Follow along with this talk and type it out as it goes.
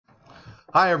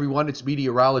Hi, everyone. It's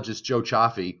meteorologist Joe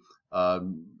Chaffee.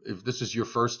 If this is your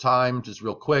first time, just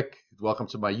real quick, welcome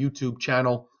to my YouTube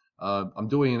channel. I'm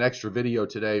doing an extra video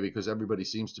today because everybody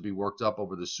seems to be worked up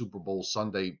over the Super Bowl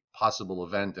Sunday possible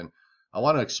event, and I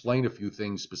want to explain a few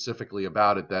things specifically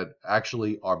about it that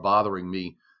actually are bothering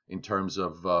me in terms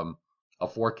of a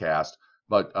forecast.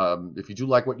 But if you do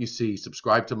like what you see,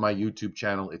 subscribe to my YouTube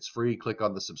channel. It's free. Click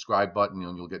on the subscribe button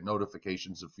and you'll get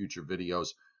notifications of future videos.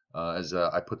 As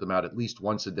I put them out at least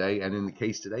once a day, and in the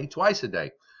case today, twice a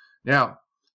day. Now,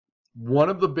 one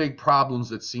of the big problems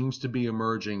that seems to be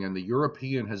emerging, and the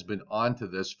European has been onto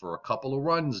this for a couple of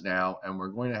runs now, and we're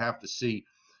going to have to see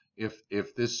if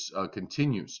this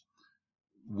continues.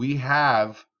 We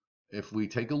have, if we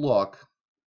take a look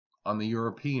on the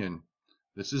European,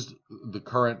 this is the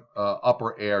current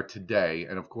upper air today,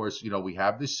 and of course, we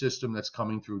have this system that's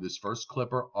coming through this first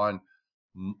clipper on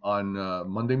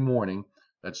Monday morning.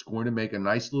 That's going to make a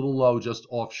nice little low just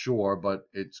offshore, but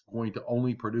it's going to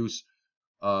only produce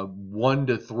 1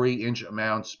 to 3 inch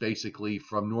amounts basically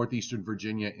from northeastern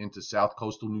Virginia into south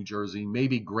coastal New Jersey,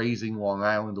 maybe grazing Long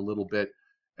Island a little bit,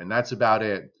 and that's about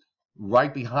it.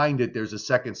 Right behind it, there's a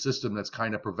second system that's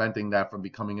kind of preventing that from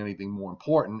becoming anything more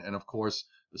important, and of course,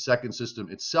 the second system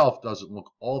itself doesn't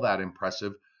look all that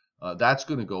impressive. That's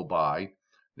going to go by.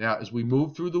 Now, as we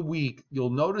move through the week, you'll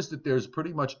notice that there's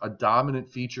pretty much a dominant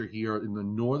feature here in the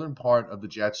northern part of the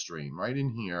jet stream. Right in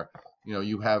here,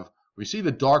 we see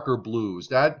the darker blues.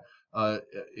 That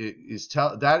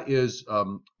is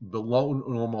below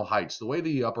normal heights. The way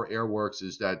the upper air works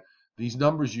is that these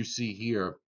numbers you see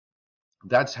here,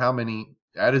 that's how many,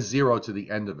 add a 0 to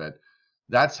the end of it.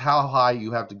 That's how high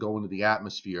you have to go into the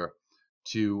atmosphere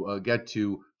to get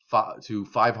to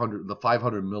 500, the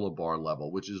 500 millibar level,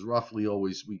 which is roughly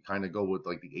always, we kind of go with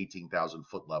like the 18,000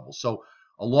 foot level. So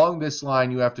along this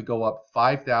line, you have to go up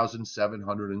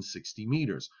 5,760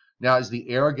 meters. Now, as the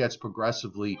air gets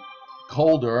progressively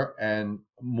colder and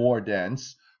more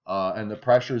dense, and the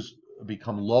pressures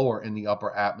become lower in the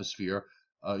upper atmosphere,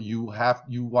 you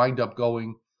wind up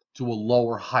going to a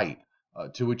lower height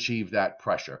to achieve that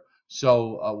pressure.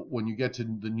 So when you get to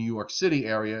the New York City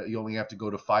area, you only have to go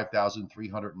to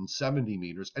 5,370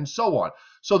 meters, and so on.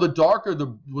 So the darker,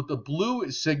 what the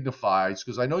blue signifies,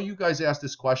 because I know you guys ask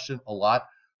this question a lot,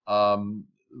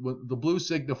 what the blue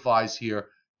signifies here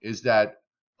is that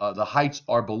the heights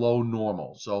are below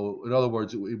normal. So in other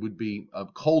words, it would be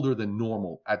colder than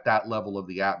normal at that level of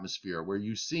the atmosphere, where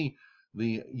you see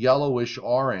the yellowish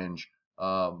orange.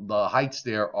 The heights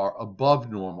there are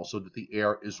above normal, so that the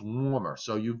air is warmer.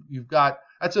 So you've got,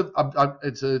 it's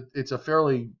a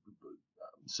fairly,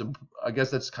 I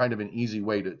guess that's kind of an easy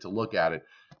way to look at it.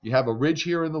 You have a ridge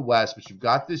here in the west, but you've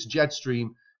got this jet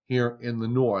stream here in the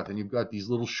north, and you've got these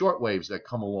little short waves that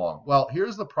come along. Well,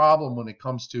 here's the problem when it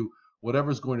comes to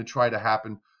whatever's going to try to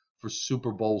happen for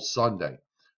Super Bowl Sunday.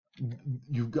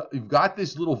 You've got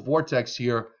this little vortex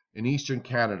here in eastern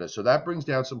Canada, so that brings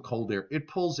down some cold air. It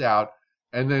pulls out,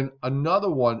 and then another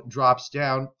one drops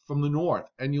down from the north.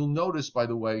 And you'll notice, by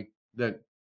the way, that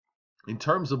in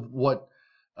terms of what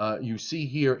you see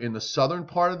here in the southern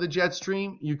part of the jet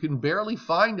stream, you can barely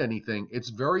find anything. It's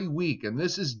very weak, and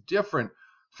this is different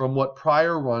from what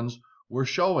prior runs were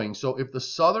showing. So if the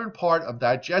southern part of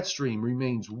that jet stream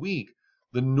remains weak,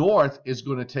 the north is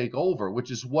going to take over,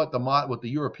 which is what the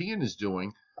European is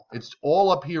doing. It's all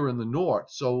up here in the north.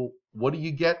 So what do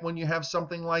you get when you have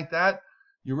something like that?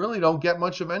 You really don't get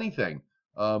much of anything.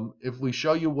 If we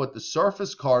show you what the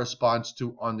surface corresponds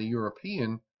to on the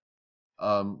European,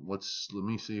 let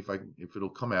me see if it'll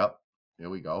come out.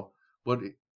 There we go. But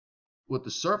what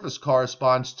the surface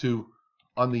corresponds to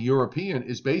on the European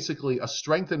is basically a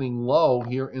strengthening low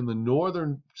here in the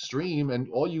northern stream, and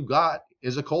all you got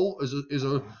is a cold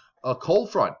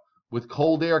front with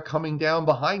cold air coming down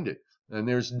behind it. And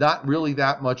there's not really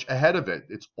that much ahead of it.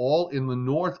 It's all in the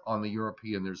north on the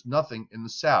European. There's nothing in the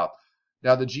south.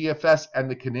 Now, the GFS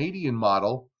and the Canadian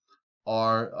model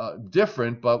are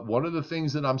different, but one of the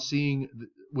things that I'm seeing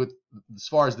as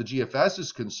far as the GFS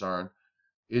is concerned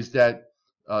is that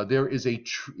there is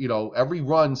every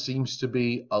run seems to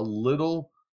be a little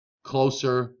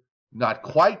closer, not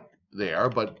quite there,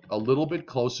 but a little bit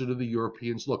closer to the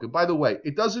European's look. And by the way,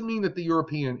 it doesn't mean that the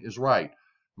European is right.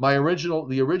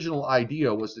 The original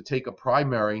idea was to take a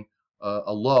primary,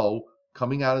 a low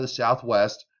coming out of the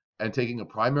southwest, and taking a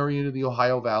primary into the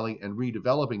Ohio Valley and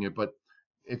redeveloping it. But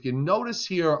if you notice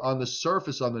here on the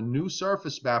surface, on the new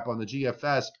surface map on the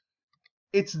GFS,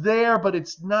 it's there, but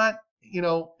it's not,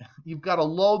 you've got a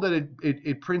low that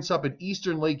it prints up at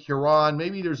eastern Lake Huron.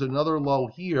 Maybe there's another low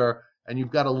here, and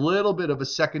you've got a little bit of a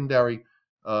secondary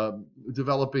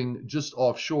developing just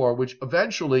offshore, which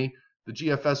eventually the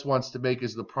GFS wants to make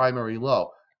as the primary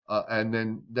low. And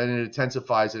then it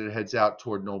intensifies and it heads out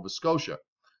toward Nova Scotia.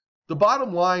 The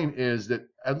bottom line is that,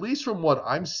 at least from what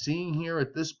I'm seeing here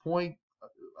at this point,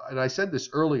 and I said this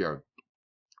earlier,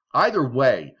 either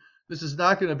way, this is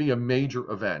not going to be a major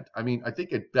event. I mean, I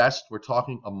think at best we're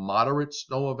talking a moderate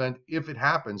snow event if it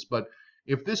happens. But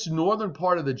if this northern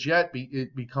part of the jet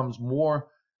it becomes more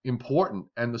important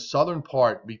and the southern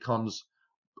part becomes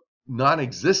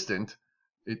non-existent,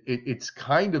 it's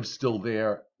kind of still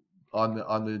there on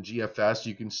the GFS.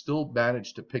 You can still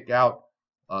manage to pick out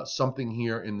something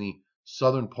here in the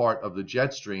southern part of the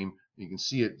jet stream. You can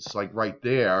see it's like right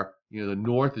there. You know, the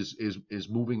north is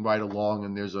moving right along,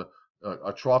 and there's a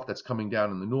trough that's coming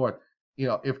down in the north. You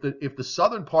know, if the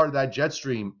southern part of that jet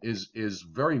stream is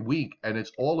very weak and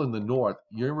it's all in the north,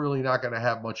 you're really not going to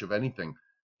have much of anything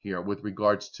here with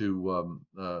regards to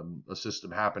a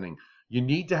system happening. You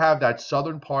need to have that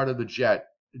southern part of the jet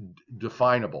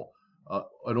definable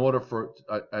in order for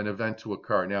an event to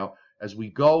occur. Now, as we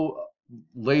go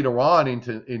later on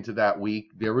into that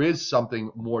week, there is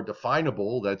something more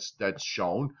definable that's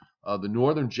shown. The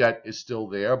northern jet is still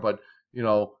there, but you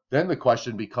know, then the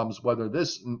question becomes whether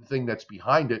this thing that's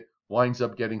behind it winds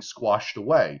up getting squashed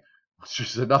away, which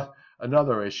is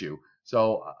another issue.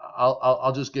 So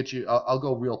I'll just get you. I'll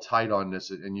go real tight on this,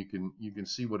 and you can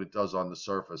see what it does on the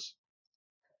surface.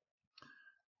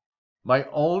 My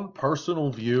own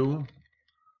personal view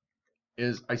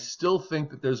is I still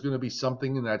think that there's going to be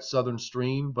something in that southern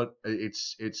stream, but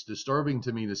it's disturbing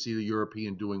to me to see the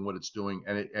European doing what it's doing,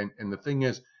 and the thing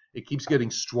is, it keeps getting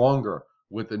stronger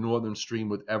with the northern stream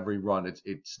with every run.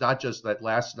 It's not just that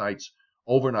last night's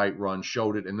overnight run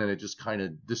showed it and then it just kind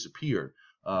of disappeared.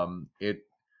 The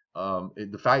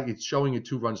fact it's showing it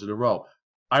 2 runs in a row.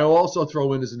 I also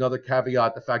throw in as another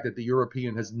caveat the fact that the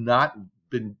European has not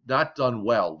done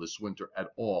well this winter at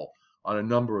all on a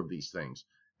number of these things,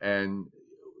 and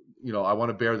you know, I want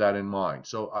to bear that in mind.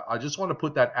 So I just want to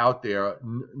put that out there.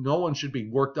 No one should be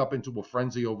worked up into a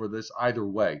frenzy over this either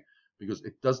way, because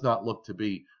it does not look to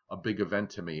be a big event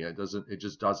to me. It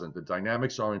just doesn't. The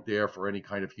dynamics aren't there for any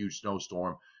kind of huge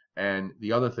snowstorm. And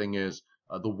the other thing is,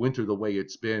 the winter, the way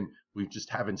it's been, we just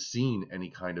haven't seen any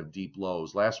kind of deep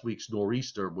lows. Last week's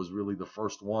nor'easter was really the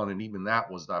first one, and even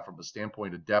that was not, from a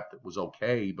standpoint of depth, it was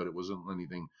okay, but it wasn't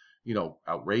anything, you know,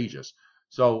 outrageous.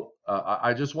 So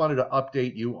I just wanted to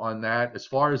update you on that. As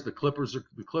far as the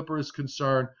Clipper is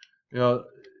concerned, you know,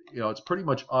 it's pretty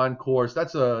much on course.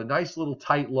 That's a nice little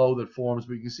tight low that forms,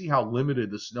 but you can see how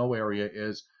limited the snow area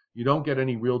is. You don't get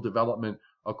any real development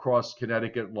across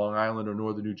Connecticut, Long Island, or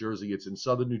northern New Jersey. It's in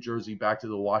southern New Jersey back to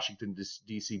the Washington,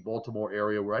 D.C., Baltimore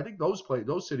area, where I think those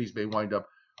cities may wind up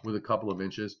with a couple of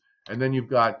inches. And then you've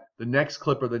got the next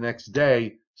Clipper the next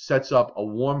day sets up a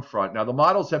warm front. Now, the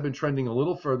models have been trending a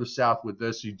little further south with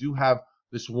this. You do have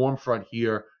this warm front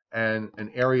here and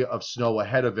an area of snow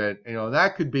ahead of it. You know,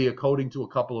 that could be a coating to a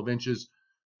couple of inches,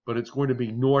 but it's going to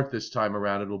be north this time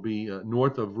around. It'll be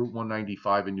north of Route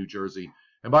 195 in New Jersey.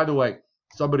 And by the way,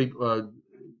 somebody,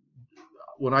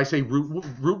 when I say Route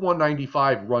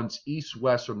 195 runs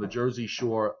east-west from the Jersey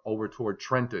Shore over toward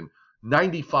Trenton.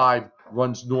 95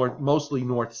 runs north, mostly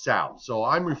north-south. So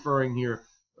I'm referring here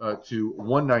to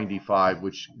 195,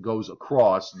 which goes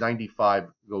across. 95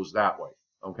 goes that way.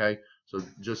 Okay, so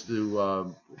just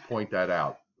to point that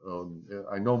out.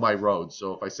 I know my roads,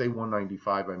 so if I say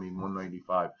 195, I mean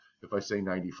 195. If I say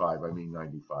 95, I mean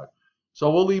 95. So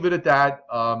we'll leave it at that.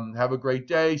 Have a great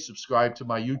day. Subscribe to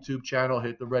my YouTube channel.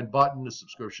 Hit the red button. The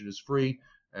subscription is free,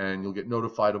 and you'll get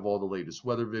notified of all the latest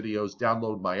weather videos.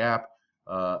 Download my app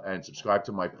and subscribe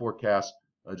to my forecast.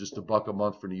 Just $1 a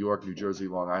month for New York, New Jersey,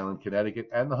 Long Island, Connecticut,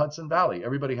 and the Hudson Valley.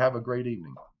 Everybody have a great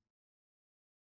evening.